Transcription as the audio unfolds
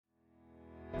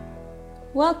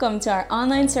Welcome to our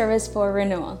online service for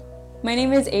renewal. My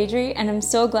name is Adri, and I'm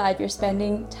so glad you're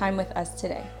spending time with us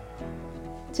today.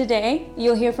 Today,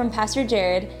 you'll hear from Pastor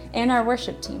Jared and our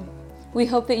worship team. We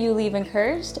hope that you leave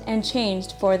encouraged and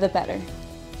changed for the better.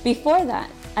 Before that,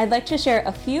 I'd like to share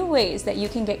a few ways that you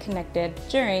can get connected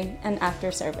during and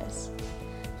after service.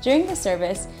 During the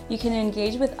service, you can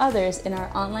engage with others in our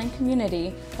online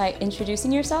community by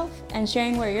introducing yourself and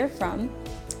sharing where you're from,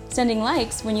 sending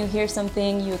likes when you hear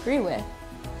something you agree with,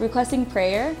 requesting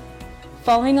prayer,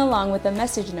 following along with the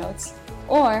message notes,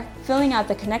 or filling out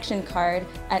the connection card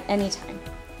at any time.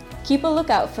 Keep a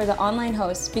lookout for the online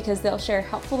hosts because they'll share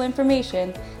helpful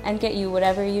information and get you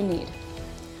whatever you need.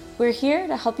 We're here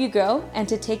to help you grow and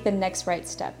to take the next right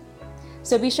step.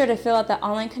 So be sure to fill out the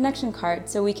online connection card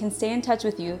so we can stay in touch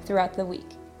with you throughout the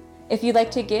week. If you'd like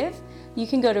to give, you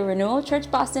can go to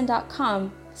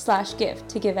renewalchurchboston.com/give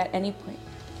to give at any point.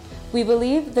 We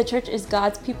believe the church is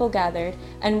God's people gathered,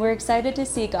 and we're excited to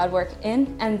see God work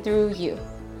in and through you.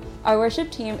 Our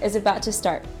worship team is about to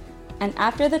start, and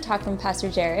after the talk from Pastor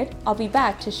Jared, I'll be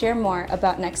back to share more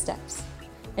about next steps.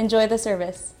 Enjoy the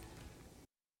service.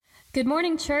 Good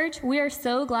morning, church. We are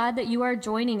so glad that you are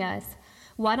joining us.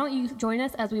 Why don't you join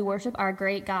us as we worship our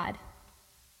great God?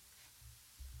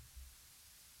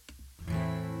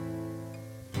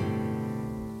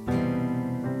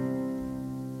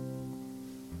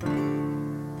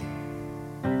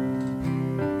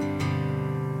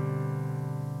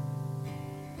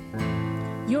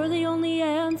 You're the only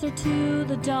answer to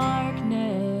the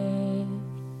darkness.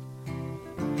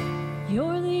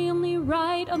 You're the only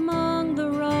right among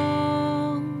the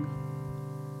wrong.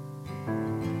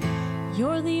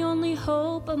 You're the only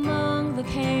hope among the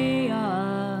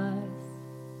chaos.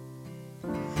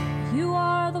 You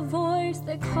are the voice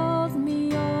that calls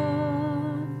me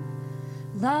on,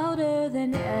 louder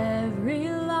than every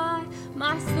lie,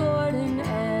 my sword in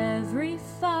every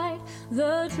fight.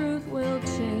 The truth will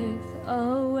chase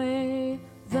away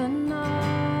the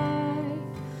night.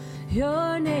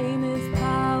 Your name is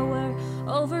power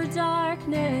over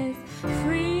darkness,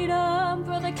 freedom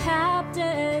for the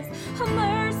captives, a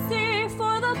mercy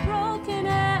for the broken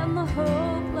and the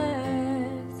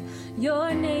hopeless.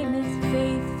 Your name is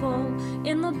faithful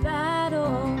in the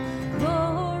battle,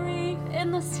 glory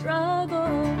in the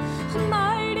struggle,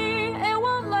 mighty, it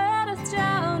won't let us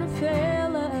down or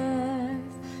fail us.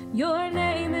 Your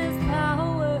name is power.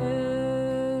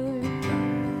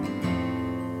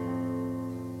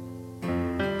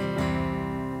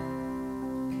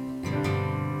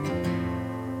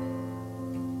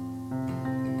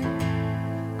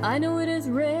 I know it is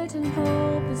written,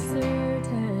 hope is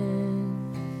certain.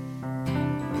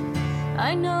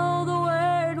 I know the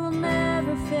word will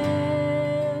never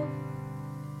fail.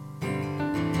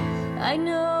 I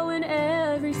know in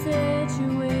every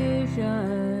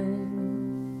situation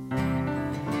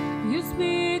you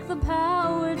speak the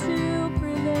power to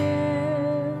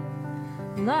prevail.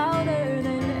 Louder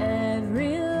than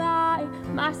every lie,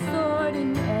 my sword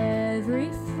in every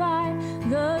fight.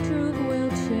 The truth will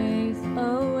chase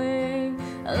away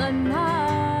the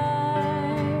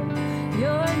night.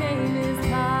 Your name is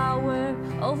power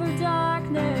over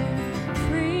darkness,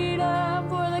 freedom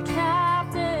for the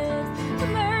captives,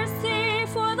 mercy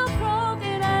for the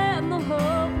broken and the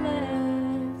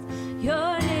hopeless.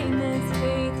 Your name is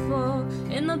faithful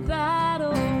in the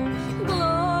battle,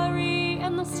 glory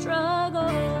in the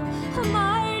struggle,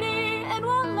 mighty and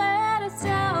won't let us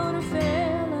down or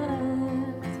fail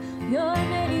us. Your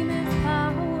name is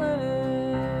power.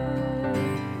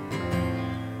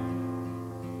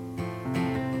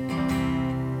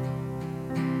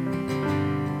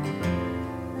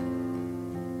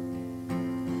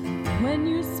 When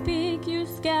you speak, you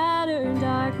scatter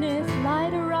darkness.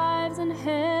 Light arrives and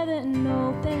heaven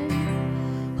opens.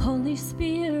 Holy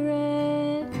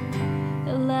Spirit,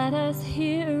 let us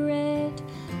hear it.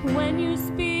 When you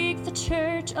speak, the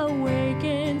church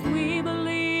awakens. We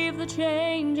believe the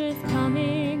change is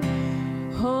coming.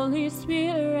 Holy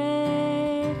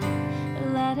Spirit,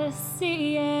 let us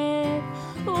see it.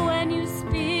 When you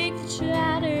speak, the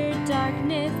shattered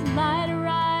darkness. Light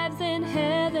arrives and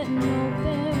heaven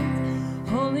opens.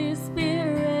 Holy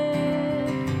Spirit,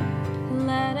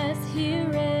 let us hear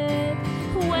it.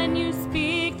 When you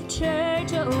speak, the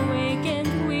church awakens.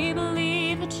 We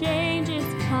believe the change is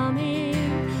coming.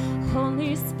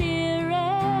 Holy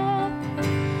Spirit,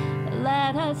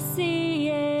 let us see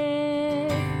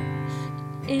it.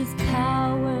 Is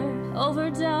power over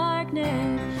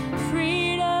darkness,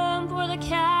 freedom for the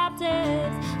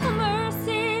captives,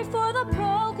 mercy for the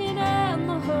broken and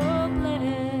the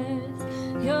hopeless.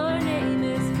 Your name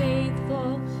is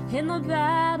faithful in the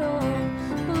battle,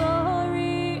 glory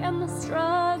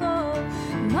struggle.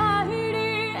 Mighty,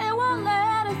 it won't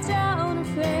let us down or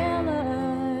fail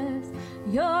us.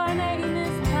 Your name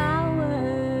is power.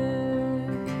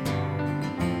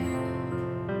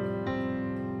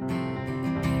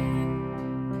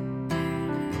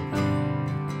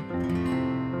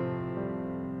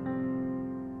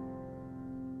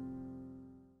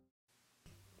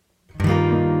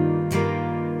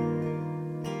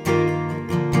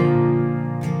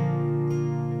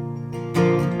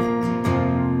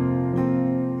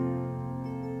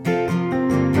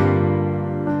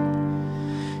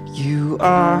 You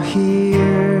are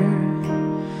here,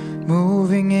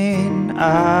 moving in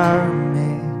our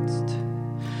midst.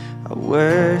 I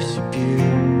worship you,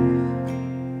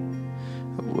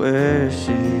 I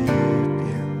worship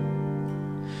you.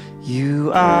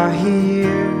 You are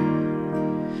here,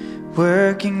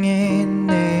 working in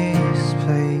this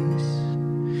place.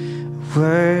 I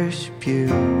worship you,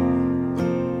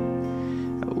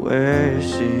 I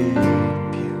worship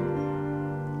you.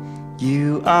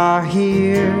 You are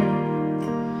here,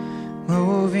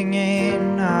 moving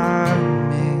in our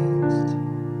midst.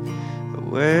 I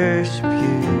worship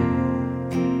you,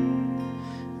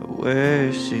 I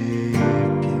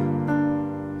worship you.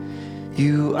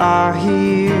 You are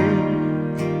here,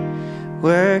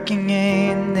 working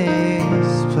in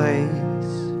this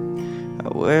place. I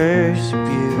worship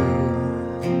you,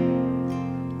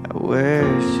 I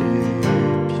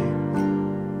worship you.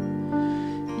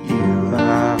 You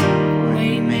are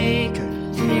waymaker,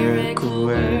 miracle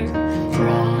worker,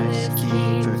 promise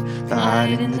keeper,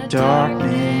 light in the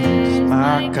darkness,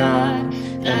 my God,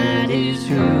 that is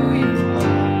who you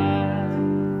are.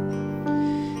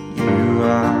 You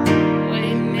are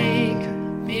waymaker,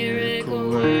 miracle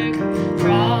worker,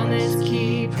 promise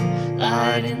keeper,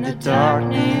 light in the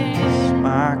darkness,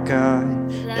 my God,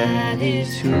 that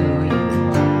is who you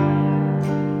are.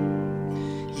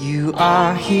 You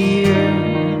are here,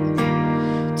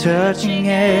 touching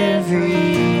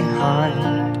every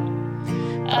heart.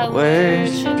 I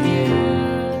worship you,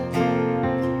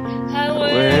 I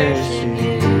worship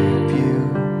you.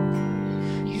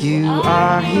 You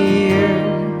are here,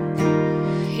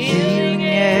 healing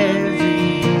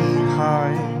every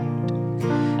heart.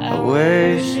 I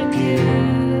worship you,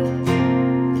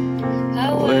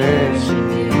 I worship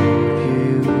you.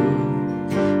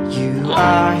 You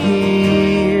are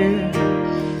here,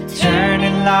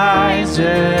 turning lives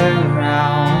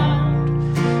around.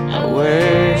 I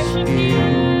worship you,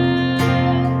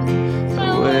 I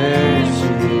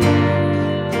worship you.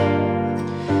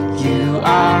 You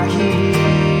are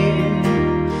here,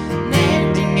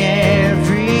 mending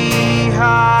every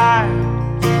heart.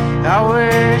 I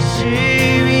worship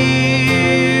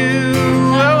you,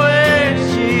 I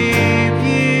worship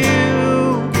you.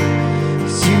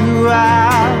 'Cause you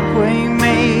are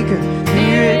waymaker,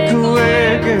 miracle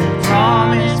worker,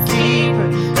 promise keeper,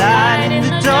 light in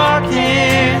the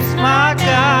darkness, my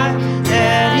God,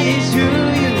 that is who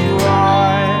you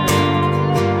are.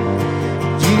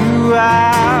 You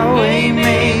are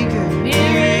waymaker,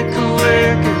 miracle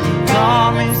worker,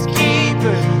 promise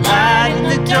keeper, light in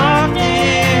the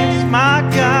darkness, my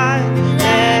God,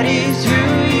 that is who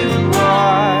you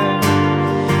are.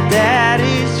 That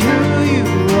is who you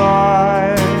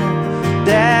are.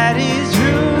 That is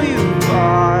who you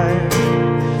are.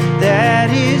 That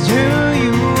is who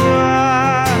you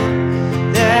are.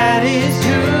 That is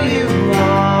who you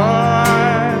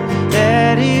are.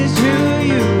 That is who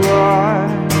you are.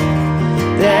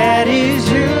 That is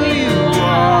who you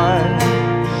are.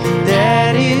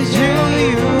 That is who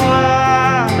you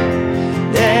are.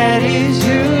 That is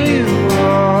who you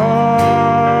are.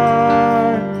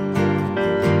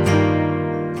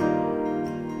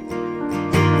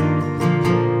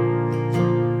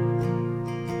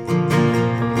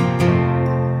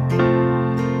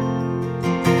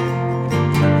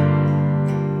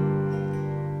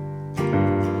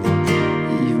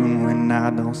 Even when I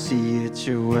don't see it,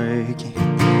 you're working.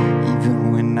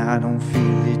 Even when I don't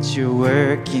feel it, you're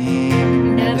working.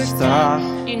 You never stop,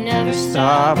 you never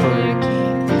stop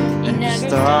working. You never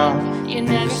stop, you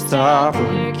never stop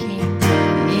working.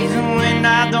 Even when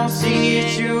I don't see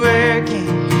it, you're working.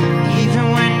 Even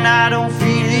when I don't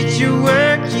feel it, you're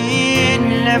working.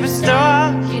 You never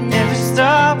stop, never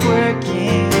stop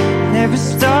working. Never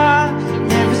stop,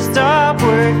 never stop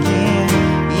working.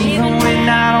 Even when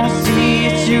I don't see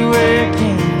it, you're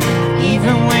working.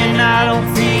 Even when I don't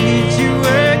feel it, you're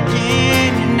working.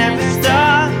 You never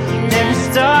stop, never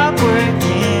stop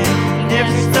working.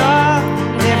 Never stop,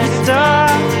 never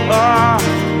stop. Oh,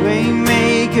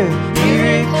 waymaker,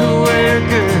 miracle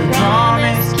worker,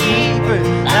 promise keeper,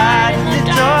 light in the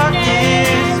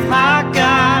darkness, my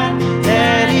God,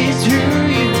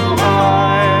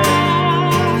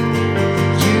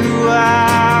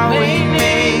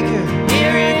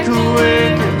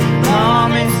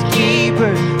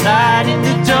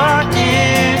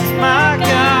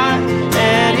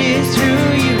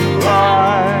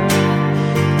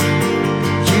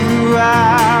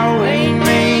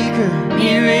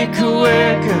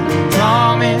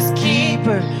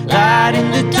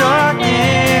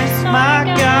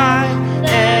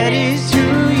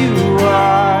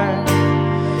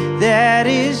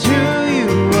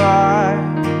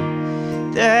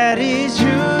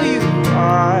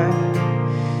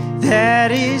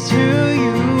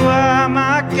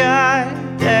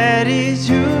 That is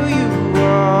who you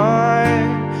are.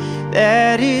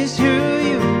 That is who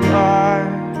you are.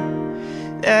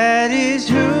 That is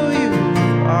who you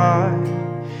are.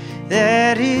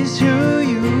 That is who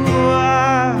you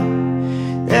are.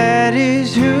 That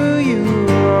is who you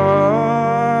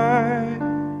are.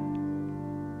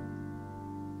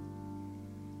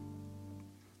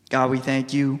 God, we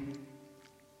thank you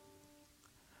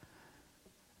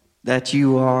that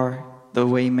you are the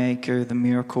way maker, the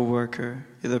miracle worker,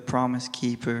 you're the promise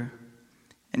keeper,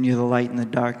 and you're the light in the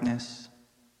darkness.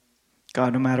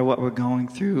 God, no matter what we're going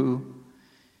through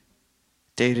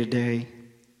day to day,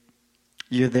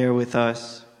 you're there with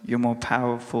us. You're more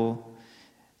powerful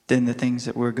than the things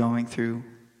that we're going through.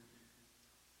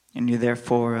 And you're there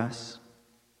for us.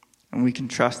 And we can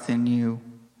trust in you,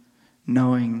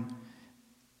 knowing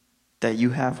that you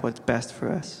have what's best for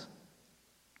us.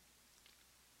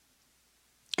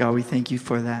 God, we thank you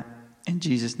for that. In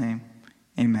Jesus' name,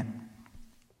 amen.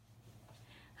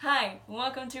 Hi,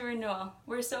 welcome to Renewal.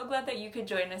 We're so glad that you could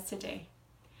join us today.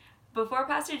 Before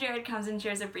Pastor Jared comes and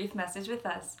shares a brief message with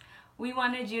us, we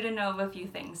wanted you to know of a few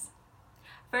things.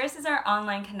 First is our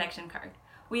online connection card.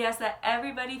 We ask that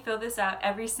everybody fill this out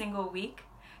every single week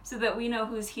so that we know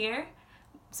who's here,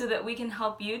 so that we can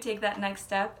help you take that next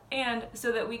step, and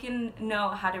so that we can know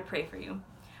how to pray for you.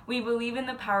 We believe in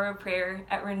the power of prayer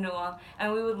at Renewal,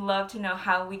 and we would love to know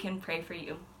how we can pray for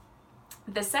you.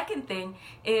 The second thing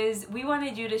is we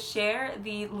wanted you to share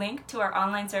the link to our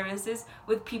online services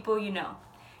with people you know.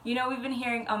 You know, we've been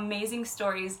hearing amazing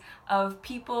stories of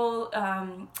people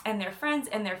and their friends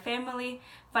and their family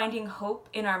finding hope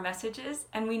in our messages,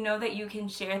 and we know that you can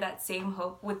share that same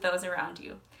hope with those around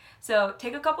you. So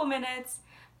take a couple minutes,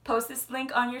 post this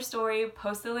link on your story,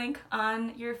 post the link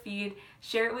on your feed,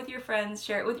 share it with your friends,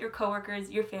 share it with your coworkers,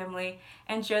 your family,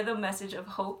 and share the message of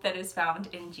hope that is found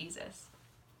in Jesus.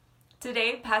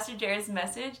 Today, Pastor Jared's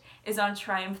message is on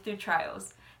triumph through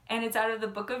trials, and it's out of the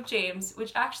book of James,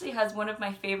 which actually has one of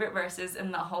my favorite verses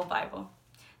in the whole Bible.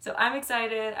 So I'm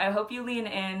excited. I hope you lean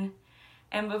in.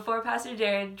 And before Pastor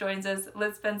Jared joins us,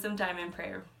 let's spend some time in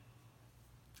prayer.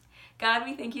 God,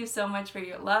 we thank you so much for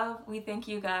your love. We thank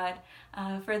you, God,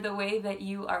 for the way that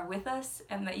you are with us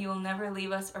and that you will never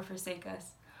leave us or forsake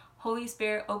us. Holy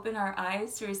Spirit, open our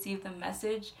eyes to receive the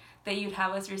message that you'd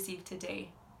have us receive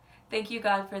today. Thank you,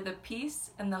 God, for the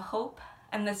peace and the hope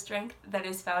and the strength that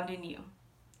is found in you.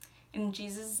 In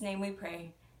Jesus' name we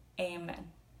pray, amen.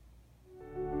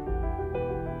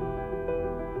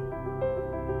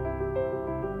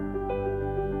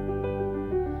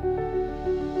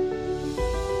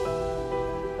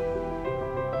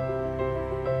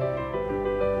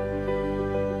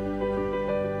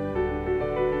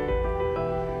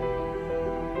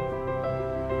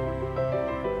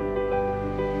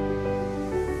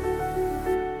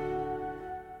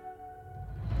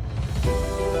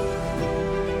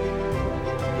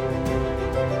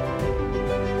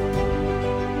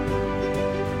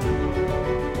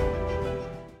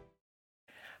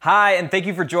 Hi, and thank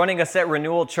you for joining us at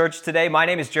Renewal Church today. My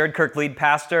name is Jared Kirk, lead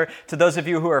pastor. To those of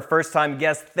you who are first-time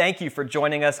guests, thank you for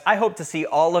joining us. I hope to see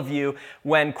all of you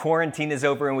when quarantine is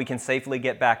over and we can safely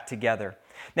get back together.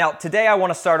 Now, today I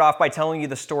want to start off by telling you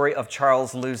the story of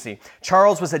Charles Luzy.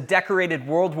 Charles was a decorated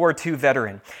World War II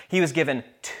veteran. He was given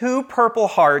 2 Purple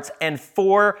Hearts and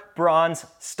 4 Bronze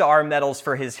Star medals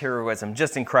for his heroism.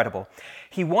 Just incredible.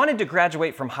 He wanted to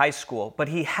graduate from high school, but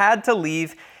he had to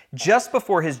leave just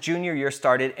before his junior year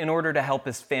started in order to help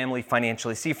his family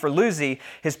financially. See, for Luzy,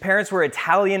 his parents were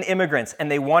Italian immigrants and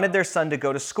they wanted their son to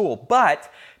go to school. But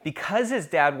because his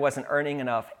dad wasn't earning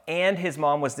enough and his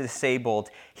mom was disabled,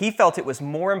 he felt it was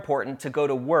more important to go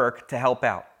to work to help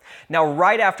out. Now,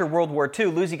 right after World War II,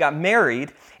 Luzy got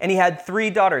married and he had 3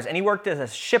 daughters, and he worked as a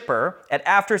shipper at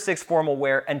After Six Formal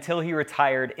Wear until he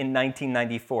retired in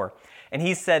 1994. And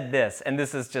he said this, and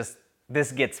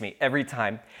this gets me every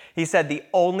time. He said the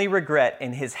only regret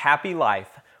in his happy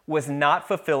life was not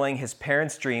fulfilling his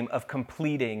parents' dream of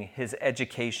completing his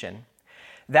education.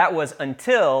 That was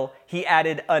until he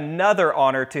added another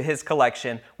honor to his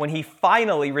collection when he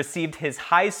finally received his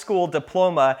high school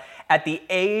diploma at the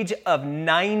age of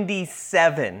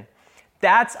 97.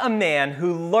 That's a man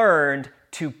who learned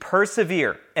to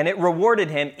persevere, and it rewarded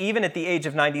him even at the age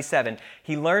of 97.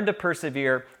 He learned to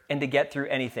persevere and to get through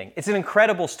anything. It's an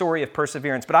incredible story of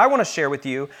perseverance, but I want to share with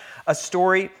you a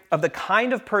story of the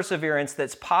kind of perseverance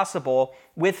that's possible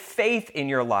with faith in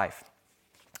your life.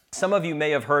 Some of you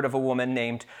may have heard of a woman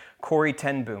named Corrie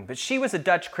ten Boom, but she was a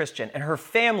Dutch Christian, and her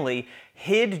family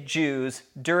hid Jews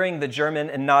during the German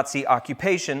and Nazi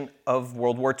occupation of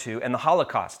World War II and the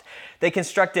Holocaust. They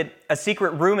constructed a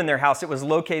secret room in their house. It was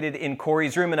located in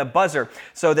Corrie's room, and a buzzer,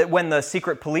 so that when the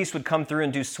secret police would come through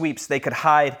and do sweeps, they could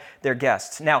hide their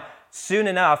guests. Now, soon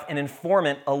enough, an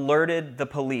informant alerted the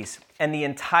police, and the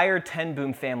entire ten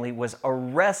Boom family was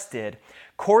arrested.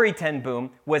 Corrie ten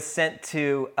Boom was sent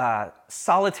to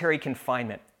solitary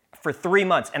confinement for 3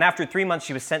 months. And after 3 months,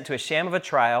 she was sent to a sham of a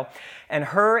trial. And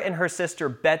her sister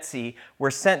Betsy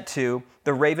were sent to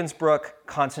the Ravensbrück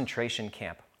concentration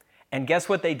camp. And guess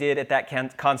what they did at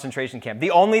that concentration camp?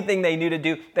 The only thing they knew to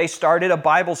do, they started a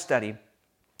Bible study.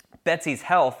 Betsy's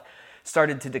health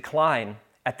started to decline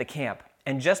at the camp.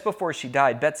 And just before she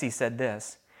died, Betsy said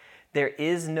this: "There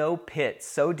is no pit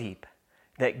so deep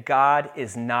that God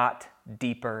is not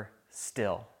deeper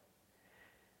still."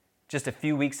 Just a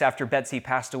few weeks after Betsy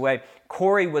passed away,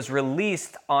 Corrie was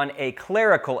released on a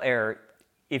clerical error.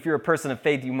 If you're a person of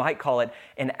faith, you might call it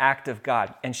an act of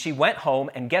God. And she went home,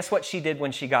 and guess what she did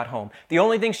when she got home? The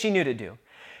only thing she knew to do.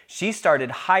 She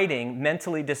started hiding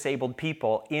mentally disabled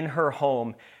people in her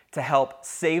home to help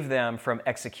save them from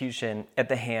execution at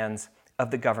the hands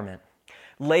of the government.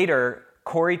 Later,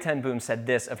 Corrie ten Boom said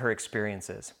this of her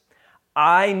experiences: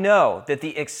 "I know that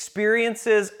the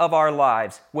experiences of our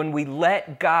lives, when we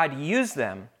let God use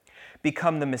them,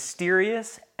 become the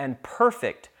mysterious and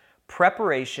perfect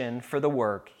preparation for the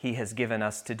work He has given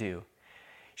us to do."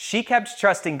 She kept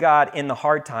trusting God in the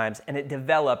hard times, and it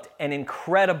developed an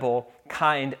incredible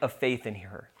kind of faith in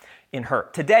her.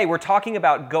 Today, we're talking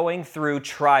about going through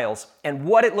trials and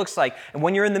what it looks like. And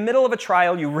when you're in the middle of a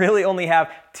trial, you really only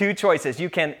have two choices. You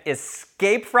can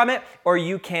escape from it, or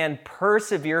you can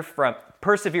persevere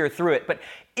through it. But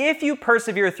if you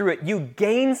persevere through it, you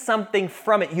gain something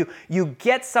from it. You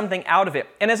get something out of it.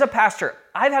 And as a pastor,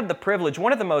 I've had the privilege,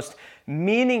 one of the most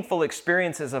meaningful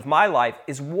experiences of my life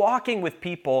is walking with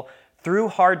people through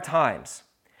hard times.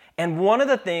 And one of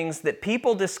the things that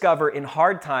people discover in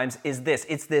hard times is this.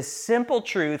 It's this simple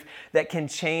truth that can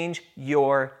change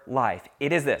your life.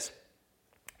 It is this: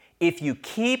 if you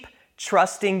keep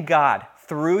trusting God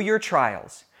through your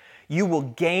trials, you will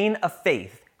gain a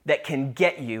faith that can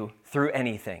get you through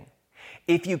anything.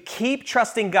 If you keep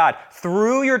trusting God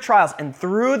through your trials and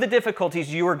through the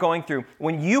difficulties you are going through,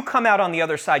 when you come out on the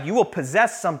other side, you will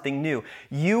possess something new.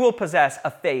 You will possess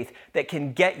a faith that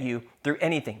can get you through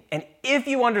anything. And if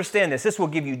you understand this, this will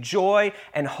give you joy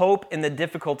and hope in the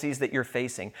difficulties that you're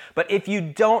facing. But if you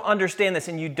don't understand this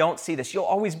and you don't see this, you'll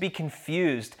always be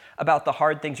confused about the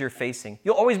hard things you're facing.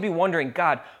 You'll always be wondering,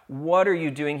 God, what are you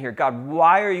doing here? God,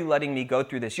 why are you letting me go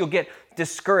through this? You'll get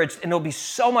discouraged, and it'll be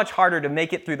so much harder to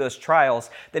make it through those trials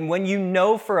than when you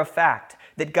know for a fact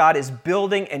that God is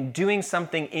building and doing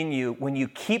something in you when you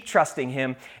keep trusting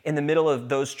Him in the middle of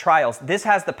those trials. This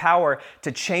has the power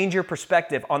to change your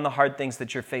perspective on the hard things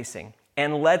that you're facing.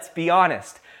 And let's be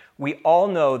honest, we all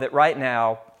know that right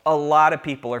now, a lot of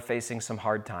people are facing some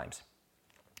hard times.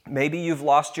 Maybe you've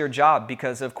lost your job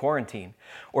because of quarantine,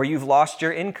 or you've lost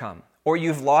your income, or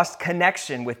you've lost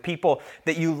connection with people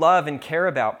that you love and care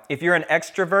about. If you're an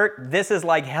extrovert, this is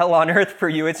like hell on earth for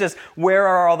you. It's just, where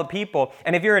are all the people?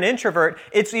 And if you're an introvert,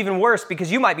 it's even worse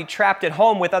because you might be trapped at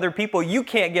home with other people you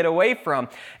can't get away from.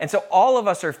 And so all of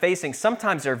us are facing,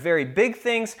 sometimes they're very big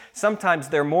things, sometimes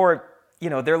they're more,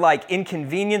 they're like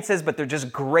inconveniences, but they're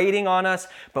just grating on us.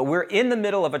 But we're in the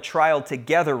middle of a trial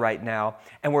together right now,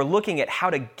 and we're looking at how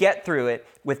to get through it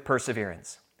with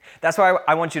perseverance. That's why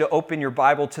I want you to open your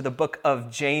Bible to the book of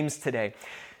James today.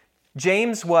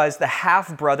 James was the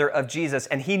half-brother of Jesus,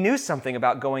 and he knew something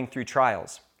about going through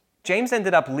trials. James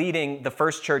ended up leading the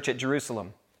first church at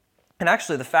Jerusalem. And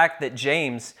actually, the fact that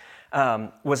James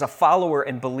was a follower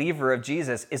and believer of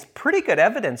Jesus is pretty good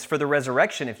evidence for the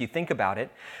resurrection if you think about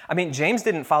it. I mean, James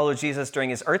didn't follow Jesus during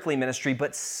his earthly ministry,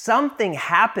 but something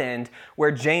happened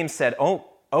where James said,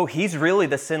 oh, he's really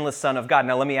the sinless Son of God.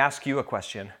 Now, let me ask you a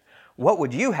question. What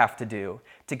would you have to do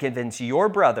to convince your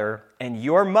brother and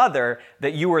your mother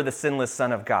that you were the sinless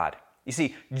Son of God? You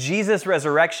see, Jesus'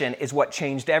 resurrection is what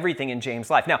changed everything in James'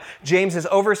 life. Now, James is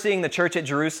overseeing the church at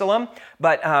Jerusalem,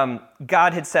 but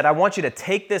God had said, I want you to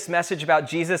take this message about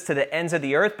Jesus to the ends of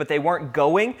the earth, but they weren't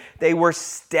going, they were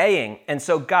staying. And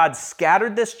so God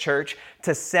scattered this church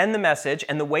to send the message,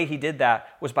 and the way He did that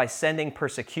was by sending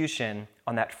persecution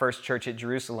on that first church at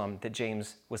Jerusalem that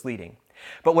James was leading.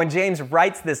 But when James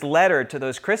writes this letter to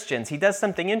those Christians, he does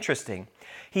something interesting.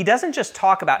 He doesn't just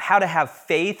talk about how to have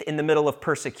faith in the middle of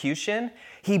persecution.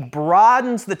 He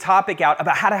broadens the topic out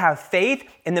about how to have faith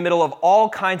in the middle of all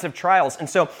kinds of trials. And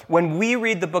so when we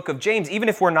read the book of James, even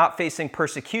if we're not facing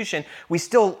persecution, we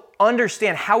still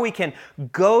understand how we can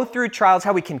go through trials,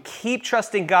 how we can keep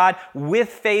trusting God with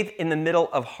faith in the middle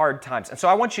of hard times. And so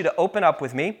I want you to open up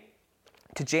with me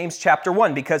to James chapter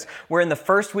 1, because we're in the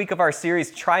first week of our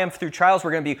series, Triumph Through Trials.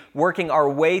 We're going to be working our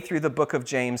way through the book of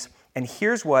James. And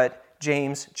here's what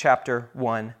James chapter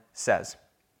 1 says.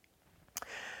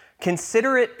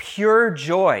 Consider it pure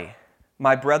joy,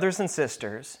 my brothers and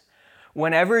sisters,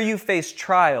 whenever you face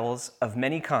trials of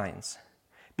many kinds,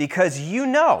 because you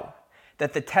know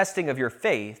that the testing of your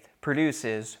faith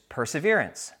produces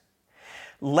perseverance.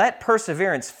 Let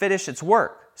perseverance finish its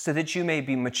work so that you may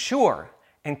be mature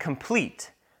and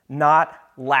complete, not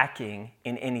lacking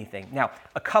in anything. Now,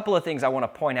 a couple of things I want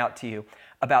to point out to you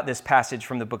about this passage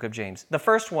from the book of James. The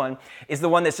first one is the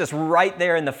one that's just right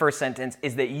there in the first sentence,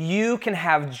 is that you can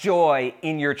have joy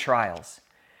in your trials.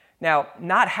 Now,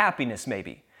 not happiness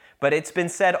maybe, but it's been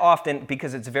said often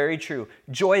because it's very true.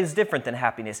 Joy is different than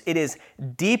happiness. It is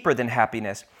deeper than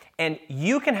happiness. And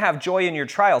you can have joy in your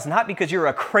trials, not because you're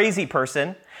a crazy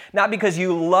person, not because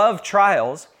you love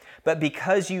trials, but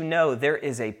because you know there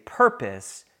is a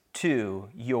purpose to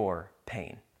your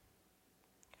pain.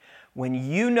 When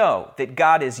you know that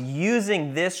God is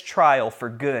using this trial for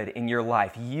good in your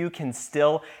life, you can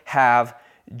still have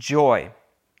joy.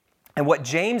 And what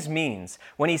James means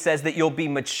when he says that you'll be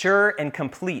mature and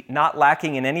complete, not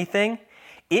lacking in anything,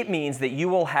 it means that you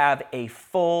will have a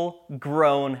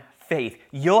full-grown faith.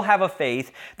 You'll have a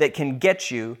faith that can get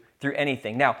you through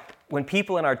anything. Now, when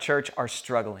people in our church are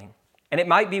struggling, and it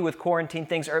might be with quarantine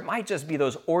things, or it might just be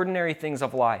those ordinary things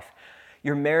of life,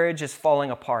 your marriage is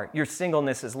falling apart, your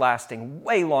singleness is lasting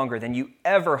way longer than you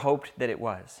ever hoped that it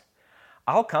was,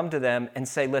 I'll come to them and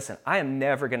say, listen, I am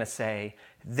never going to say,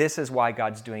 this is why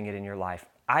God's doing it in your life.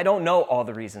 I don't know all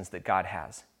the reasons that God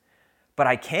has, but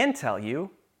I can tell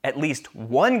you at least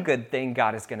one good thing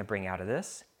God is going to bring out of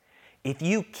this. If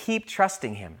you keep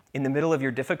trusting Him in the middle of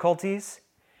your difficulties,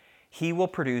 He will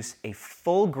produce a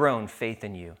full-grown faith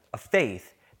in you, a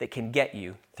faith that can get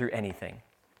you through anything.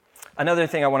 Another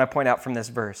thing I want to point out from this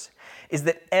verse is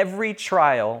that every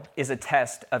trial is a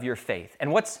test of your faith.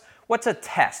 And what's a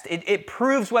test? It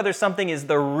proves whether something is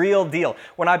the real deal.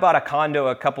 When I bought a condo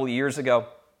a couple of years ago,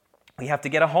 we have to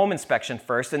get a home inspection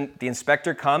first, and the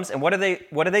inspector comes, and what are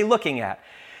they looking at?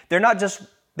 They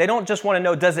don't just want to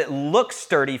know, does it look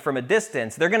sturdy from a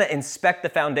distance? They're going to inspect the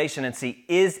foundation and see,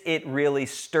 is it really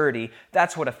sturdy?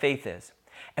 That's what a faith is.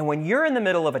 And when you're in the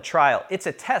middle of a trial, it's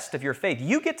a test of your faith.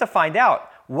 You get to find out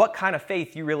what kind of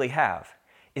faith you really have.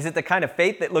 Is it the kind of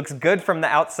faith that looks good from the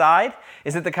outside?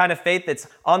 Is it the kind of faith that's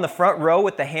on the front row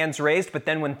with the hands raised, but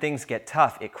then when things get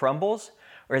tough, it crumbles?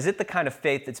 Or is it the kind of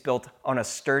faith that's built on a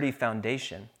sturdy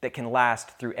foundation that can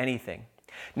last through anything?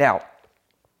 Now,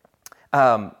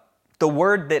 the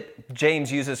word that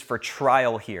James uses for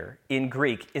trial here in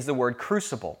Greek is the word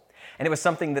crucible. And it was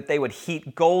something that they would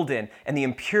heat gold in, and the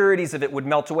impurities of it would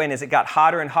melt away. And as it got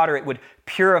hotter and hotter, it would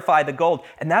purify the gold.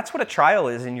 And that's what a trial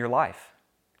is in your life.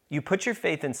 You put your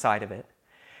faith inside of it.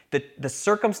 The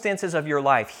circumstances of your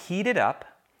life heat it up,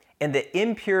 and the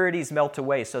impurities melt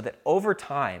away so that over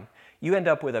time, you end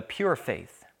up with a pure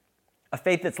faith. A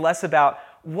faith that's less about,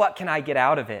 what can I get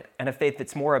out of it? And a faith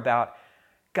that's more about,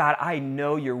 God, I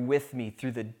know you're with me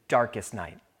through the darkest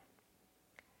night.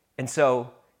 And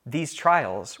so these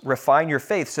trials refine your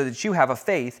faith so that you have a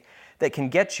faith that can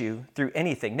get you through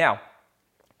anything. Now,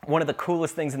 one of the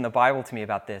coolest things in the Bible to me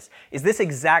about this is this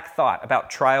exact thought about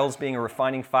trials being a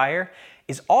refining fire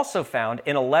is also found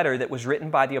in a letter that was written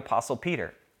by the Apostle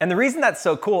Peter. And the reason that's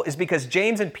so cool is because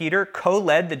James and Peter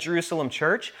co-led the Jerusalem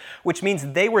church, which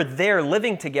means they were there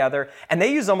living together, and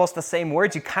they use almost the same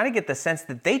words. You kind of get the sense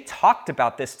that they talked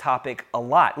about this topic a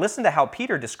lot. Listen to how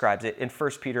Peter describes it in 1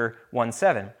 Peter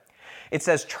 1:7. It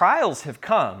says, trials have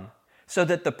come so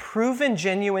that the proven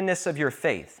genuineness of your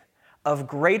faith, of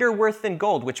greater worth than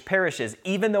gold, which perishes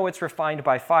even though it's refined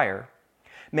by fire,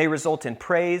 may result in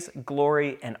praise,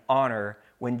 glory, and honor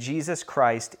when Jesus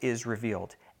Christ is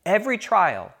revealed. Every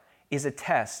trial is a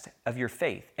test of your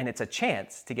faith, and it's a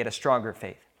chance to get a stronger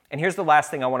faith. And here's the last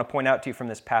thing I want to point out to you from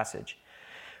this passage.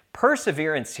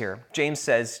 Perseverance here, James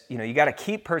says, you got to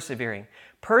keep persevering.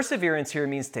 Perseverance here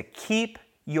means to keep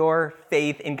your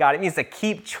faith in God. It means to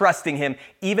keep trusting Him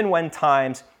even when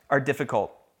times are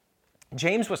difficult.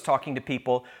 James was talking to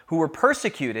people who were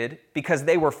persecuted because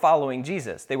they were following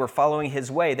Jesus. They were following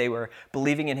His way. They were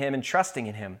believing in Him and trusting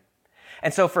in Him.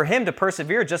 And so for him to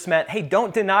persevere just meant, hey,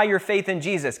 don't deny your faith in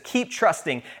Jesus. Keep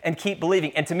trusting and keep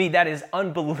believing. And to me, that is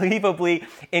unbelievably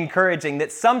encouraging,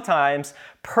 that sometimes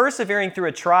persevering through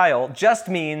a trial just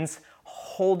means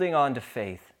holding on to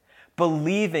faith,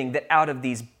 believing that out of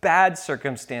these bad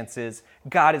circumstances,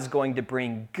 God is going to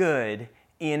bring good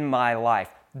in my life.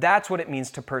 That's what it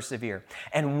means to persevere.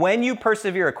 And when you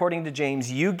persevere, according to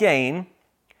James, you gain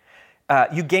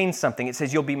something. It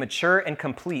says you'll be mature and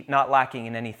complete, not lacking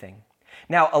in anything.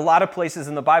 Now, a lot of places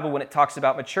in the Bible, when it talks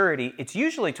about maturity, it's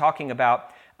usually talking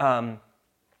about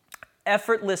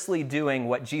effortlessly doing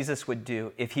what Jesus would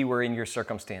do if he were in your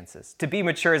circumstances. To be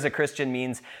mature as a Christian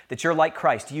means that you're like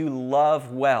Christ. You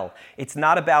love well. It's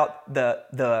not about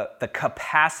the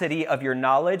capacity of your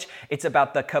knowledge. It's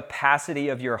about the capacity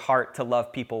of your heart to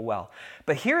love people well.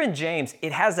 But here in James,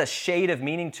 it has a shade of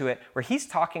meaning to it where he's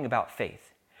talking about faith.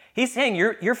 He's saying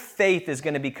your faith is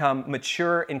going to become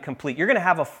mature and complete. You're going to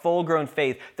have a full-grown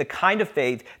faith, the kind of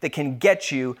faith that can get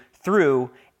you through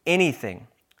anything.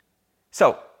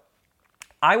 So,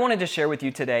 I wanted to share with you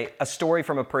today a story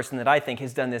from a person that I think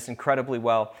has done this incredibly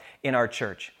well in our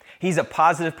church. He's a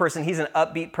positive person. He's an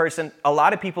upbeat person. A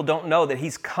lot of people don't know that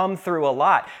he's come through a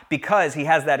lot because he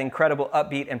has that incredible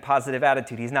upbeat and positive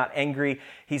attitude. He's not angry.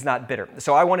 He's not bitter.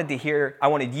 So I wanted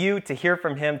you to hear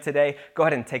from him today. Go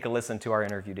ahead and take a listen to our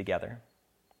interview together.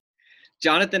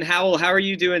 Jonathan Howell, how are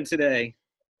you doing today?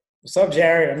 What's up,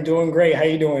 Jared? I'm doing great. How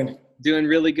you doing? Doing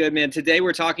really good, man. Today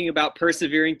we're talking about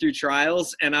persevering through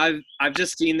trials, and I've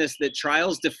just seen this, that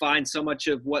trials define so much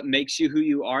of what makes you who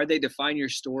you are. They define your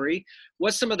story.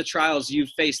 What's some of the trials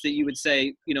you've faced that you would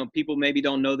say, people maybe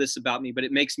don't know this about me, but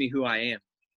it makes me who I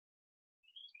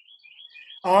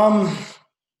am?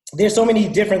 There's so many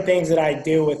different things that I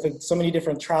deal with, so many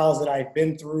different trials that I've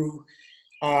been through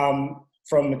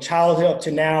from childhood up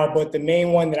to now, but the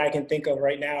main one that I can think of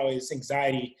right now is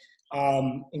anxiety.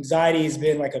 Anxiety has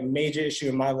been like a major issue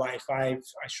in my life. I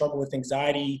struggle with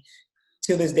anxiety.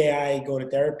 To this day, I go to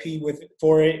therapy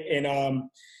for it.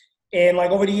 And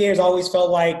like over the years, I always felt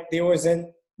like there wasn't,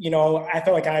 I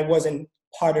felt like I wasn't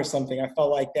part of something. I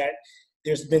felt like that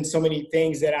there's been so many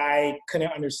things that I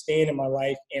couldn't understand in my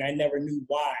life, and I never knew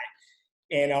why.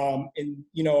 And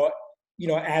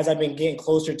as I've been getting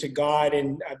closer to God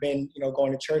and I've been,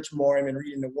 going to church more and been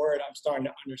reading the Word, I'm starting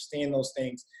to understand those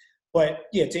things. But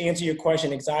yeah, to answer your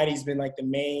question, anxiety has been like the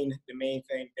main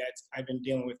thing that I've been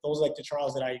dealing with. Those are like the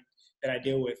trials that I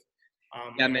deal with.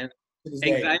 Yeah, man.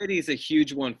 Anxiety is a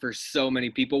huge one for so many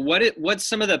people. What's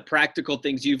some of the practical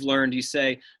things you've learned? You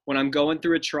say, when I'm going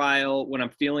through a trial, when I'm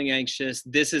feeling anxious,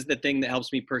 this is the thing that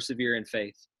helps me persevere in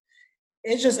faith.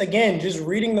 It's just, again, just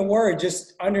reading the Word,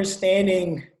 just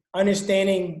understanding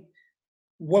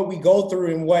what we go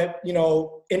through and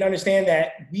and understand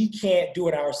that we can't do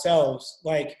it ourselves.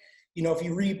 Like, if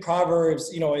you read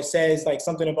Proverbs, it says like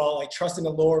something about like trust in the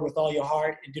Lord with all your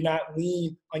heart and do not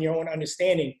lean on your own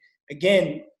understanding.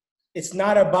 Again, it's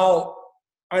not about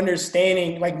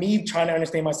understanding, like me trying to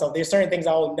understand myself. There's certain things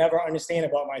I will never understand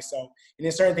about myself. And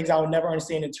there's certain things I will never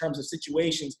understand in terms of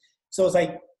situations. So it's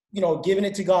like, giving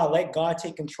it to God, let God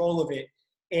take control of it.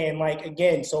 And like,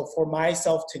 again, so for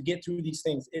myself to get through these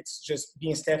things, it's just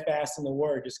being steadfast in the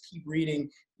Word. Just keep reading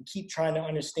and keep trying to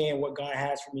understand what God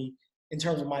has for me in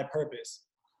terms of my purpose.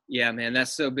 Yeah, man,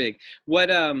 that's so big. What,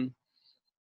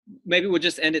 maybe we'll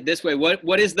just end it this way.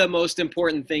 What is the most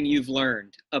important thing you've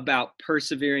learned about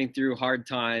persevering through hard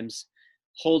times,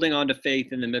 holding on to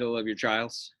faith in the middle of your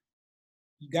trials?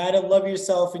 You got to love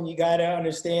yourself, and you got to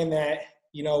understand that,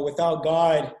 without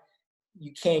God,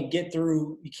 you can't get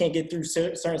through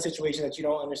certain situations that you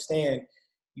don't understand.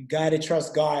 You got to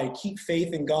trust God, keep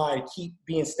faith in God, keep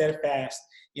being steadfast.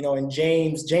 In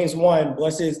James 1,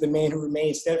 blessed is the man who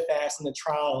remains steadfast in the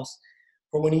trials,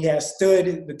 for when he has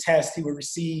stood the test, he will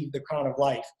receive the crown of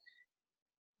life.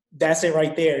 That's it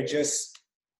right there. Just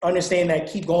understand that,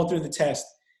 keep going through the test,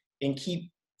 and keep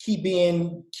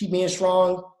being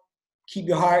strong, keep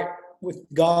your heart with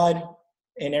God,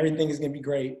 and everything is going to be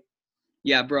great.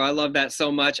 Yeah, bro, I love that so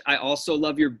much. I also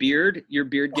love your beard. Your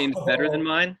beard game's better than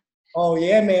mine. Oh,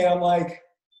 yeah, man.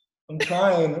 I'm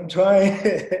trying.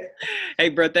 Hey,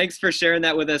 bro, thanks for sharing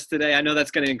that with us today. I know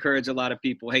that's going to encourage a lot of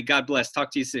people. Hey, God bless.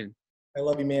 Talk to you soon. I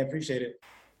love you, man. Appreciate it.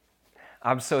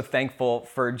 I'm so thankful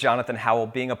for Jonathan Howell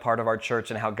being a part of our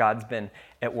church and how God's been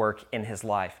at work in his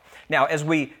life. Now, as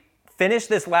we finish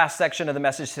this last section of the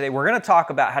message today, we're going to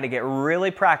talk about how to get really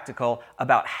practical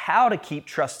about how to keep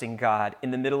trusting God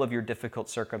in the middle of your difficult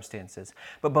circumstances.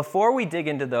 But before we dig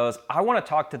into those, I want to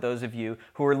talk to those of you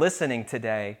who are listening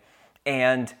today,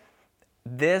 and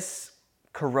this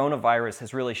coronavirus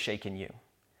has really shaken you.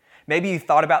 Maybe you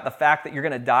thought about the fact that you're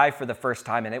going to die for the first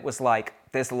time, and it was like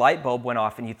this light bulb went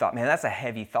off and you thought, man, that's a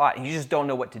heavy thought, and you just don't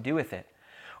know what to do with it.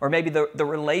 Or maybe the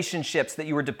relationships that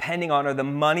you were depending on or the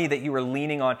money that you were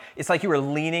leaning on, it's like you were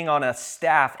leaning on a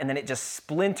staff and then it just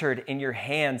splintered in your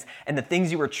hands and the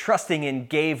things you were trusting in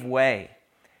gave way.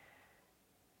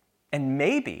 And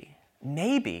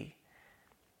maybe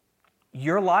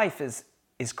your life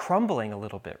is crumbling a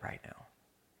little bit right now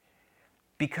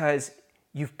because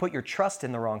you've put your trust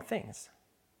in the wrong things.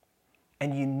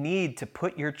 And you need to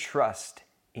put your trust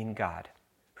in God,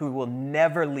 who will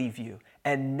never leave you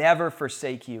and never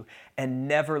forsake you and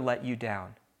never let you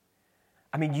down.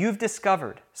 I mean, you've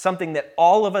discovered something that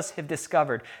all of us have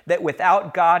discovered, that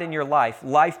without God in your life,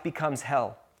 life becomes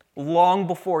hell long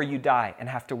before you die and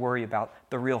have to worry about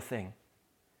the real thing.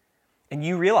 And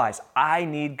you realize, I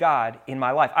need God in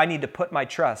my life. I need to put my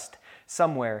trust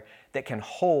somewhere that can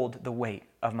hold the weight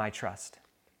of my trust.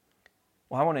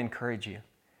 Well, I want to encourage you.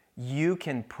 You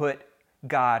can put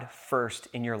God first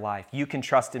in your life. You can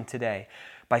trust Him today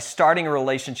by starting a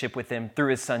relationship with Him through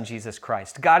His Son, Jesus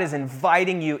Christ. God is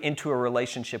inviting you into a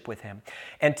relationship with Him.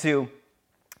 And to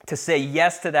say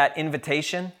yes to that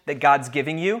invitation that God's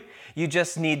giving you, you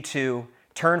just need to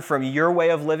turn from your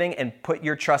way of living and put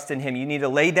your trust in Him. You need to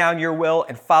lay down your will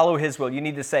and follow His will. You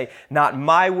need to say, not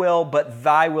my will, but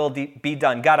thy will be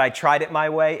done. God, I tried it my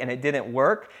way and it didn't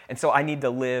work, and so I need to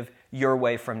live your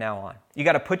way from now on. You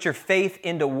got to put your faith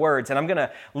into words. And I'm going to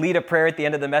lead a prayer at the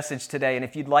end of the message today. And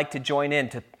if you'd like to join in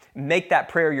to make that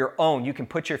prayer your own, you can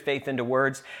put your faith into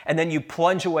words. And then you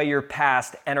plunge away your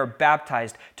past and are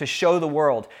baptized to show the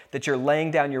world that you're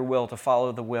laying down your will to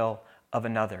follow the will of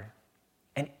another.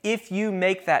 And if you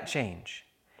make that change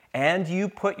and you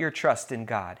put your trust in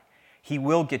God, He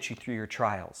will get you through your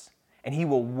trials. And He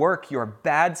will work your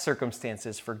bad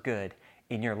circumstances for good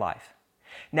in your life.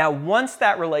 Now, once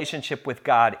that relationship with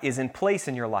God is in place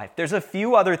in your life, there's a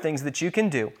few other things that you can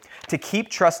do to keep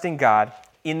trusting God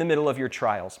in the middle of your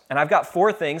trials. And I've got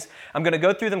 4 things. I'm going to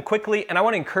go through them quickly, and I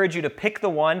want to encourage you to pick the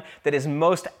one that is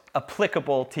most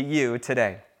applicable to you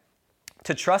today.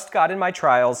 To trust God in my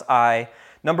trials,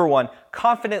 number 1,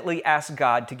 confidently ask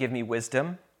God to give me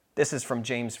wisdom. This is from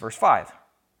James verse 5.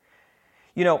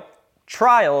 You know,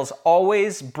 trials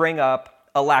always bring up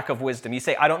a lack of wisdom. You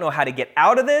say, I don't know how to get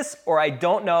out of this, or I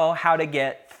don't know how to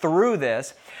get through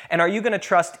this. And are you going to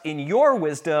trust in your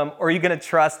wisdom, or are you going to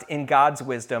trust in God's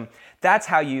wisdom? That's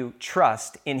how you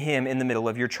trust in Him in the middle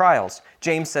of your trials.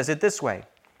 James says it this way: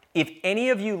 if any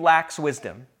of you lacks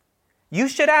wisdom, you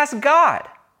should ask God,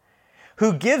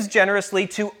 who gives generously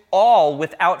to all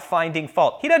without finding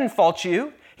fault. He doesn't fault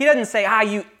you. He doesn't say,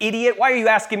 you idiot, why are you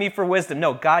asking me for wisdom?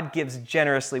 No, God gives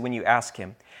generously when you ask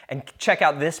Him. And check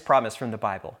out this promise from the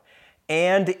Bible.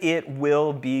 And it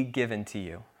will be given to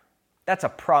you. That's a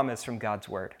promise from God's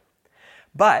Word.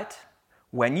 But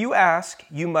when you ask,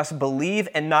 you must believe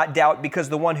and not doubt, because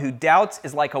the one who doubts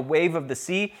is like a wave of the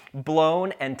sea,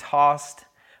 blown and tossed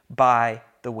by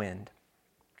the wind.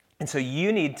 And so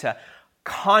you need to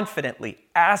confidently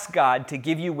ask God to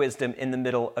give you wisdom in the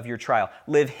middle of your trial.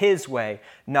 Live His way,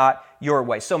 not your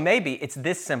way. So maybe it's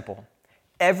this simple.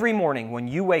 Every morning when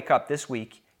you wake up this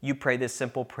week, you pray this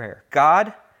simple prayer: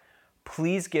 God,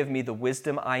 please give me the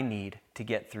wisdom I need to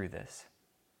get through this.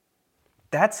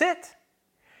 That's it.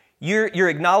 You're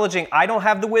acknowledging, I don't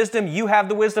have the wisdom, you have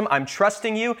the wisdom, I'm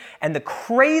trusting you. And the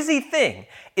crazy thing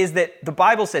is that the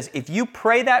Bible says if you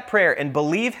pray that prayer and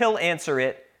believe He'll answer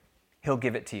it, He'll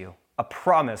give it to you. A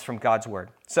promise from God's Word.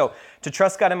 So to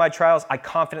trust God in my trials, I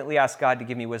confidently ask God to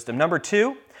give me wisdom. Number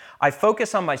 2, I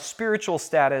focus on my spiritual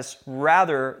status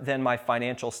rather than my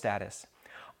financial status.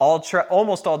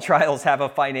 Almost all trials have a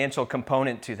financial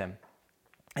component to them.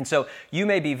 And so you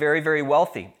may be very, very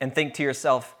wealthy and think to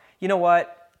yourself, you know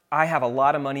what? I have a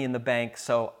lot of money in the bank,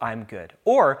 so I'm good.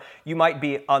 Or you might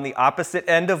be on the opposite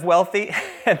end of wealthy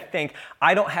and think,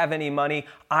 I don't have any money.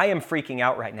 I am freaking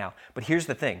out right now. But here's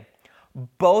the thing.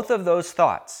 Both of those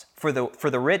thoughts, for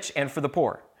the rich and for the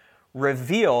poor,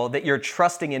 reveal that you're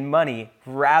trusting in money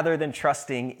rather than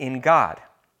trusting in God.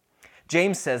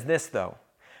 James says this, though: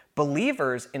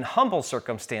 believers in humble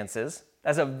circumstances,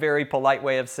 that's a very polite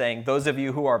way of saying those of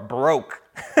you who are broke,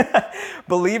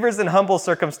 believers in humble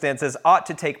circumstances ought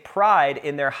to take pride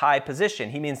in their high position.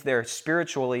 He means they're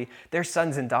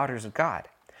sons and daughters of God.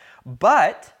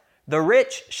 But the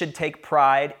rich should take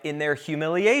pride in their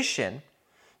humiliation,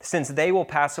 since they will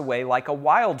pass away like a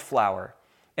wildflower.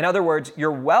 In other words,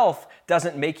 your wealth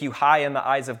doesn't make you high in the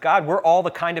eyes of God. We're all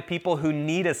the kind of people who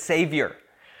need a Savior,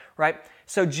 right?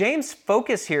 So James'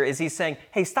 focus here is he's saying,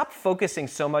 hey, stop focusing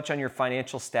so much on your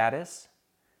financial status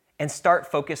and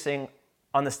start focusing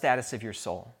on the status of your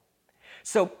soul.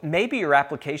 So maybe your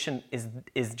application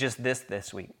is just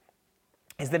this week,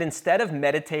 is that instead of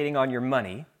meditating on your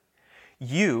money,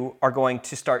 you are going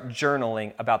to start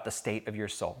journaling about the state of your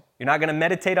soul. You're not going to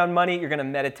meditate on money, you're going to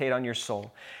meditate on your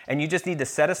soul. And you just need to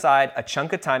set aside a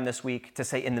chunk of time this week to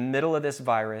say, in the middle of this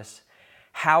virus,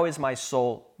 how is my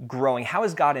soul growing? How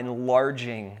is God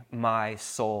enlarging my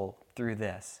soul through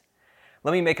this?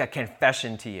 Let me make a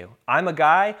confession to you. I'm a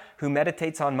guy who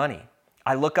meditates on money.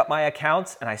 I look up my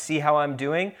accounts and I see how I'm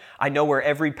doing. I know where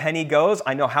every penny goes.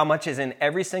 I know how much is in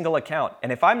every single account.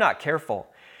 And if I'm not careful,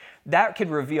 that could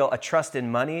reveal a trust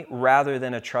in money rather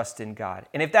than a trust in God.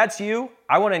 And if that's you,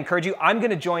 I want to encourage you. I'm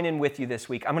going to join in with you this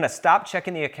week. I'm going to stop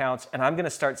checking the accounts and I'm going to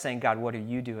start saying, God, what are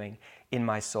you doing in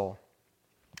my soul?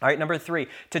 All right, number 3,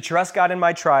 to trust God in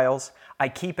my trials, I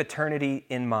keep eternity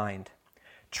in mind.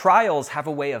 Trials have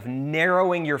a way of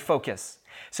narrowing your focus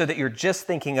so that you're just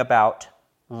thinking about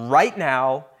right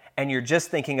now and you're just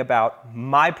thinking about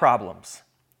my problems,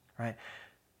 right?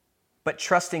 But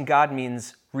trusting God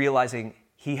means realizing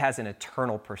He has an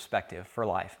eternal perspective for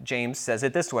life. James says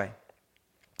it this way: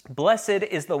 "Blessed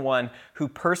is the one who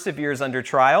perseveres under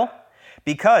trial,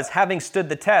 because having stood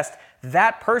the test,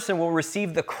 that person will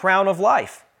receive the crown of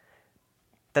life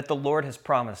that the Lord has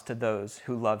promised to those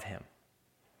who love Him."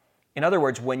 In other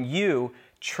words, when you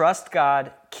trust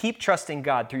God, keep trusting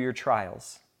God through your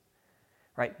trials,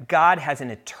 right? God has an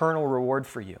eternal reward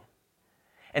for you.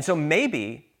 And so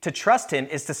maybe to trust Him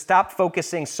is to stop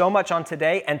focusing so much on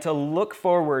today and to look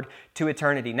forward to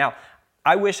eternity. Now,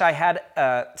 I wish I had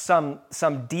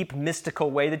some deep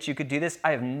mystical way that you could do this.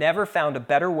 I have never found a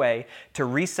better way to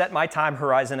reset my time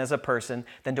horizon as a person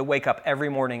than to wake up every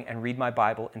morning and read my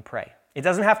Bible and pray. It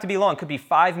doesn't have to be long. It could be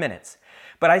 5 minutes.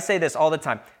 But I say this all the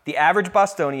time. The average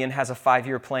Bostonian has a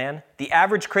 5-year plan. The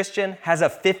average Christian has a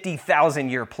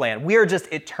 50,000-year plan. We are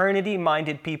just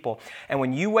eternity-minded people. And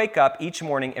when you wake up each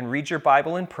morning and read your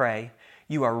Bible and pray,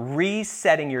 you are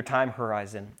resetting your time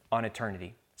horizon on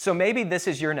eternity. So maybe this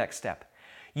is your next step.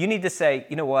 You need to say,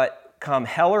 you know what, come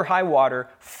hell or high water,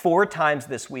 4 times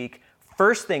this week,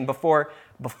 first thing before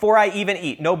I even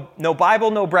eat. No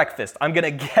Bible, no breakfast. I'm going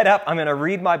to get up, I'm going to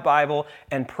read my Bible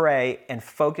and pray and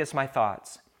focus my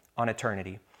thoughts on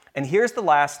eternity. And here's the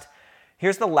last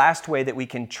way that we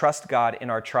can trust God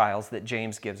in our trials that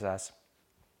James gives us.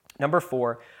 Number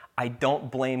 4, I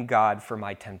don't blame God for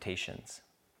my temptations.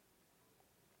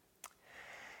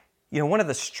 You know, one of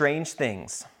the strange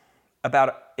things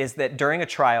is that during a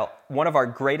trial, one of our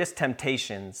greatest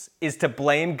temptations is to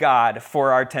blame God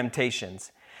for our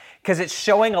temptations. Because it's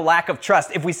showing a lack of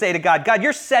trust. If we say to God, God,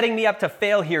 you're setting me up to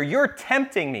fail here. You're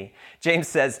tempting me. James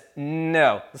says,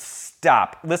 no,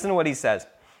 stop. Listen to what he says.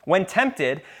 When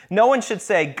tempted, no one should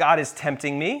say, God is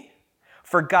tempting me.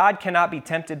 For God cannot be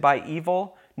tempted by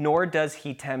evil, nor does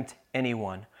He tempt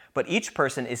anyone. But each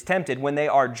person is tempted when they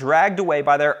are dragged away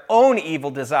by their own evil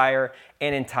desire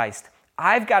and enticed.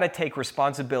 I've got to take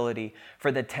responsibility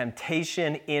for the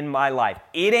temptation in my life.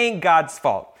 It ain't God's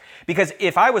fault. Because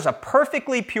if I was a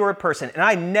perfectly pure person and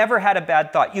I never had a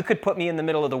bad thought, you could put me in the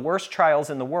middle of the worst trials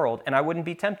in the world and I wouldn't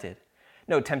be tempted.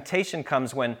 No, temptation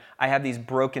comes when I have these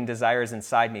broken desires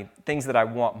inside me, things that I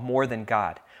want more than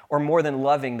God or more than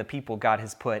loving the people God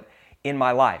has put in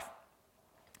my life.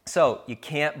 So you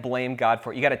can't blame God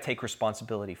for it. You got to take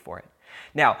responsibility for it.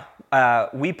 Now,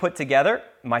 we put together,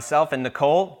 myself and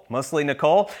Nicole, mostly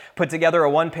Nicole, put together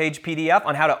a 1-page PDF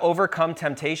on how to overcome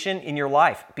temptation in your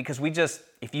life. Because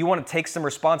if you want to take some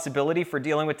responsibility for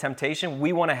dealing with temptation,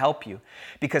 we want to help you.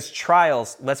 Because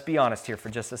trials, let's be honest here for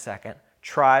just a second,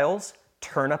 trials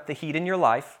turn up the heat in your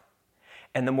life,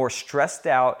 and the more stressed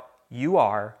out you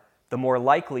are, the more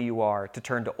likely you are to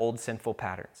turn to old sinful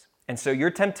patterns. And so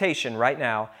your temptation right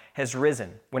now has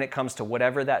risen when it comes to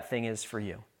whatever that thing is for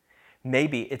you.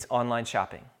 Maybe it's online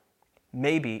shopping.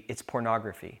 Maybe it's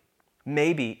pornography.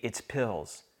 Maybe it's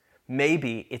pills.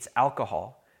 Maybe it's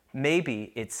alcohol.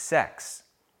 Maybe it's sex.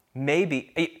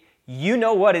 You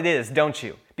know what it is, don't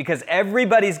you? Because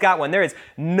everybody's got one. There is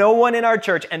no one in our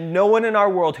church and no one in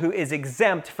our world who is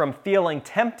exempt from feeling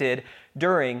tempted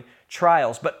during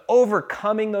trials. But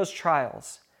overcoming those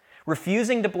trials,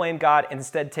 refusing to blame God and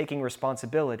instead taking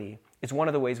responsibility, is one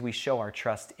of the ways we show our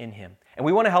trust in Him. And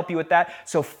we want to help you with that.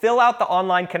 So fill out the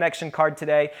online connection card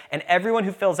today. And everyone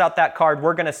who fills out that card,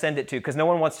 we're going to send it to, because no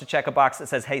one wants to check a box that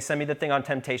says, hey, send me the thing on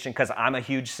temptation because I'm a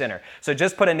huge sinner. So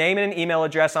just put a name and an email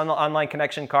address on the online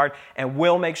connection card and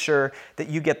we'll make sure that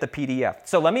you get the PDF.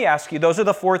 So let me ask you, those are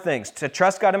the 4 things. To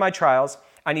trust God in my trials,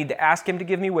 I need to ask Him to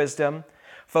give me wisdom,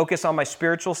 focus on my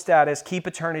spiritual status, keep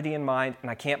eternity in mind, and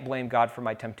I can't blame God for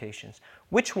my temptations.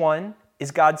 Which one is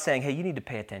God saying, hey, you need to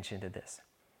pay attention to this?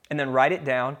 and then write it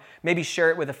down. Maybe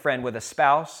share it with a friend, with a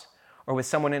spouse, or with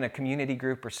someone in a community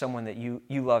group or someone that you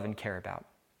love and care about.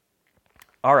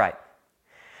 All right.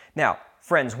 Now,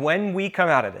 friends, when we come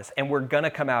out of this, and we're going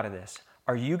to come out of this,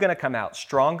 are you going to come out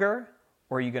stronger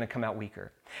or are you going to come out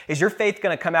weaker? Is your faith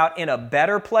going to come out in a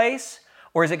better place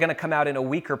or is it going to come out in a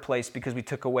weaker place because we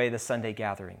took away the Sunday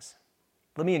gatherings?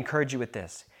 Let me encourage you with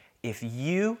this. If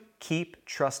you keep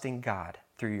trusting God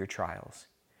through your trials,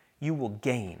 you will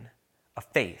gain a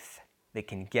faith that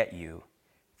can get you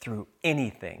through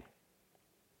anything.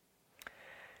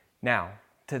 Now,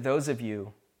 to those of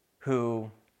you who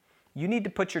you need to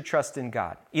put your trust in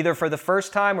God, either for the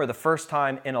first time or the first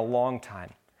time in a long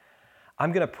time,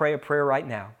 I'm going to pray a prayer right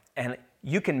now, and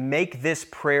you can make this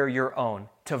prayer your own,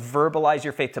 to verbalize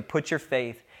your faith, to put your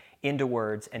faith into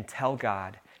words and tell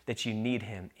God that you need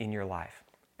Him in your life.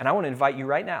 And I want to invite you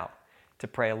right now to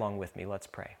pray along with me. Let's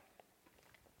pray.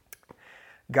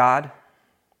 God,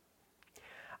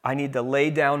 I need to lay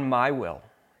down my will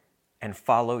and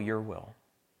follow your will.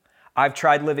 I've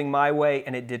tried living my way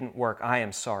and it didn't work. I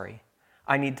am sorry.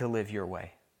 I need to live your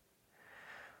way.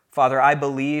 Father, I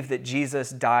believe that Jesus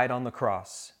died on the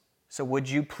cross. So would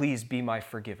you please be my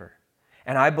forgiver?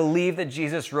 And I believe that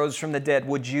Jesus rose from the dead.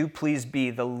 Would you please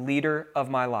be the leader of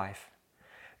my life?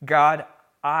 God,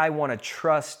 I want to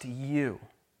trust you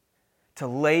to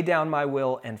lay down my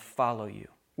will and follow you.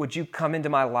 Would you come into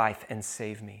my life and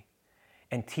save me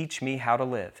and teach me how to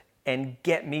live and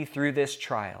get me through this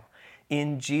trial?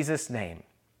 In Jesus' name,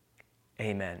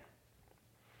 amen.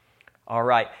 All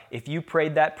right, if you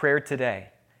prayed that prayer today,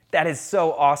 that is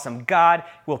so awesome. God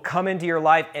will come into your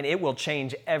life and it will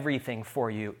change everything for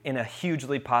you in a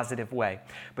hugely positive way.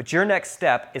 But your next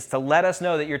step is to let us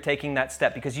know that you're taking that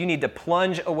step, because you need to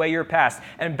plunge away your past.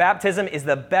 And baptism is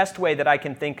the best way that I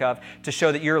can think of to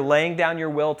show that you're laying down your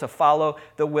will to follow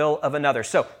the will of another.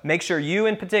 So make sure you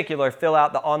in particular fill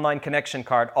out the online connection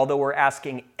card, although we're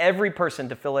asking every person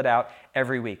to fill it out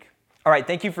every week. All right,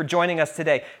 thank you for joining us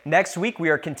today. Next week, we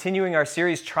are continuing our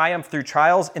series, Triumph Through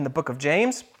Trials, in the book of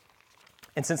James.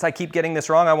 And since I keep getting this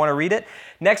wrong, I want to read it.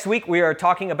 Next week, we are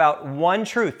talking about one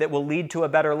truth that will lead to a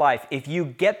better life. If you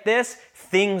get this,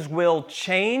 things will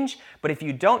change. But if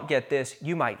you don't get this,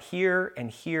 you might hear and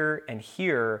hear and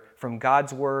hear from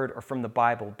God's word or from the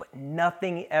Bible, but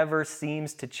nothing ever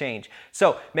seems to change.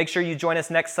 So make sure you join us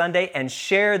next Sunday and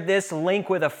share this link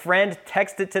with a friend.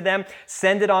 Text it to them,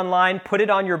 send it online, put it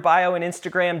on your bio and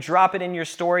Instagram, drop it in your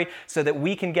story so that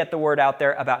we can get the word out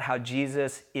there about how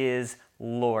Jesus is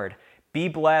Lord. Be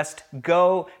blessed.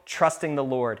 Go trusting the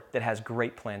Lord that has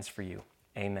great plans for you.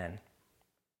 Amen.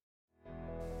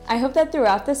 I hope that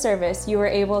throughout the service you were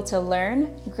able to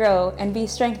learn, grow, and be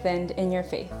strengthened in your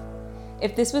faith.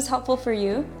 If this was helpful for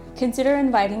you, consider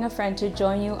inviting a friend to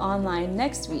join you online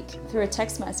next week through a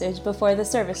text message before the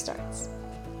service starts.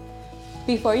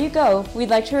 Before you go, we'd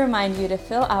like to remind you to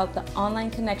fill out the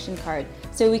online connection card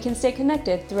so we can stay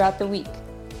connected throughout the week.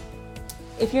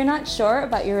 If you're not sure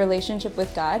about your relationship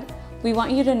with God, we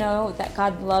want you to know that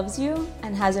God loves you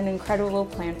and has an incredible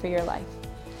plan for your life.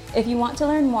 If you want to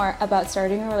learn more about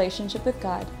starting a relationship with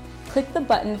God, click the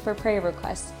button for prayer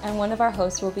requests and one of our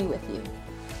hosts will be with you.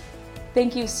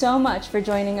 Thank you so much for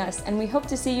joining us, and we hope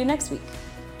to see you next week.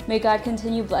 May God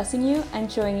continue blessing you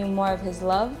and showing you more of His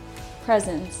love,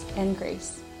 presence, and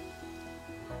grace.